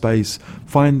 Start a space.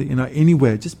 Find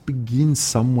anywhere. Just begin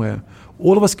somewhere.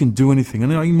 All of us can do anything.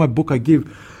 And in my book, I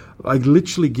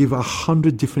literally give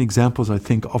 100 different examples, I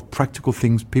think, of practical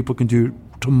things people can do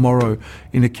tomorrow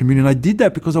in a community. And I did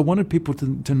that because I wanted people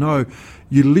to know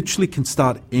you literally can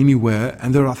start anywhere,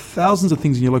 and there are thousands of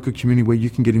things in your local community where you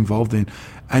can get involved in,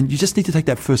 and you just need to take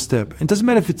that first step. It doesn't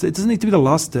matter if it doesn't need to be the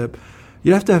last step.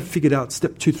 You have to have figured out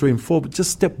step 2, 3, and 4, but just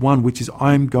step 1, which is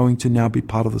I'm going to now be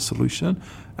part of the solution,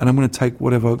 and I'm going to take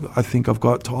whatever I think I've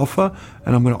got to offer,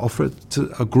 and I'm going to offer it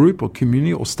to a group or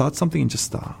community or start something and just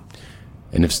start.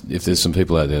 And if there's some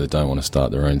people out there that don't want to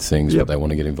start their own things, but they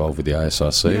want to get involved with the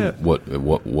ASRC,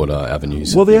 what are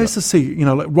avenues? Well, the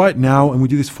ASRC, right now, and we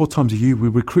do this 4 times a year, we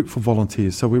recruit for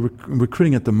volunteers. So we're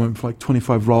recruiting at the moment for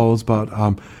 25 roles, but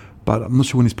I'm not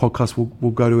sure when this podcast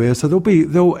will go to air. So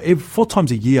there'll 4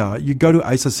 times a year, you go to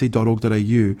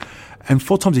asrc.org.au, and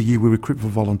 4 times a year we recruit for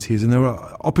volunteers, and there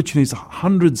are opportunities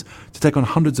to take on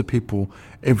hundreds of people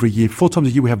every year. 4 times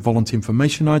a year we have volunteer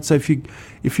information nights. So if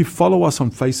you follow us on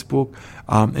Facebook,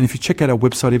 and if you check out our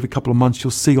website every couple of months,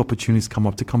 you'll see opportunities come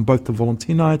up to come both to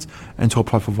volunteer nights and to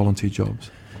apply for volunteer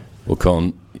jobs. Well,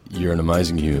 Kon, you're an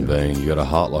amazing human being. You've got a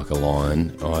heart like a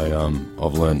lion.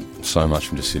 I've learned so much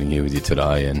from just sitting here with you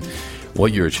today, and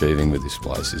what you're achieving with this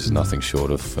place is nothing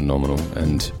short of phenomenal,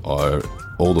 and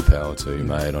all the power to you,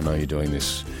 mate. I know you're doing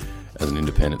this as an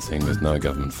independent thing with no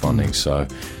government funding, so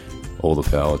all the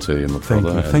power to you, my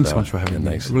brother. Thank you. Thanks so much for having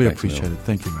me. Really appreciate it.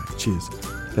 Thank you, mate. Cheers.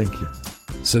 Thank you.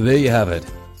 So there you have it.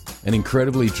 An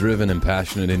incredibly driven and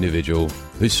passionate individual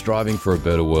who's striving for a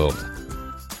better world.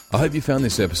 I hope you found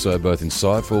this episode both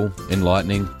insightful,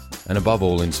 enlightening, and above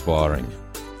all, inspiring.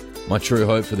 My true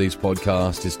hope for these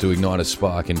podcasts is to ignite a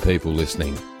spark in people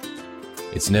listening.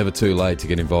 It's never too late to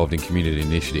get involved in community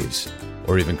initiatives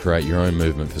or even create your own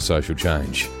movement for social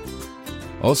change.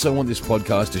 I also want this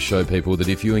podcast to show people that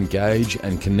if you engage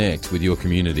and connect with your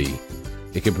community,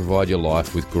 it can provide your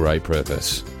life with great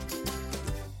purpose.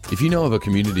 If you know of a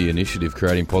community initiative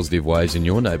creating positive waves in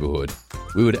your neighbourhood,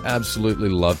 we would absolutely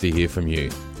love to hear from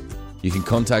you. You can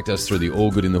contact us through the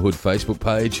All Good in the Hood Facebook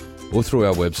page or through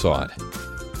our website.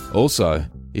 Also,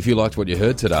 if you liked what you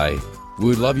heard today, we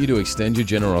would love you to extend your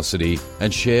generosity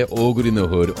and share All Good in the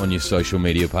Hood on your social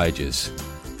media pages.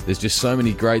 There's just so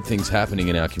many great things happening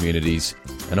in our communities,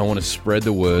 and I want to spread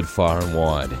the word far and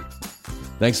wide.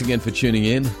 Thanks again for tuning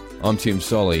in. I'm Tim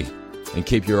Solly, and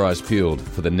keep your eyes peeled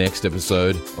for the next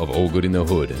episode of All Good in the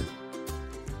Hood.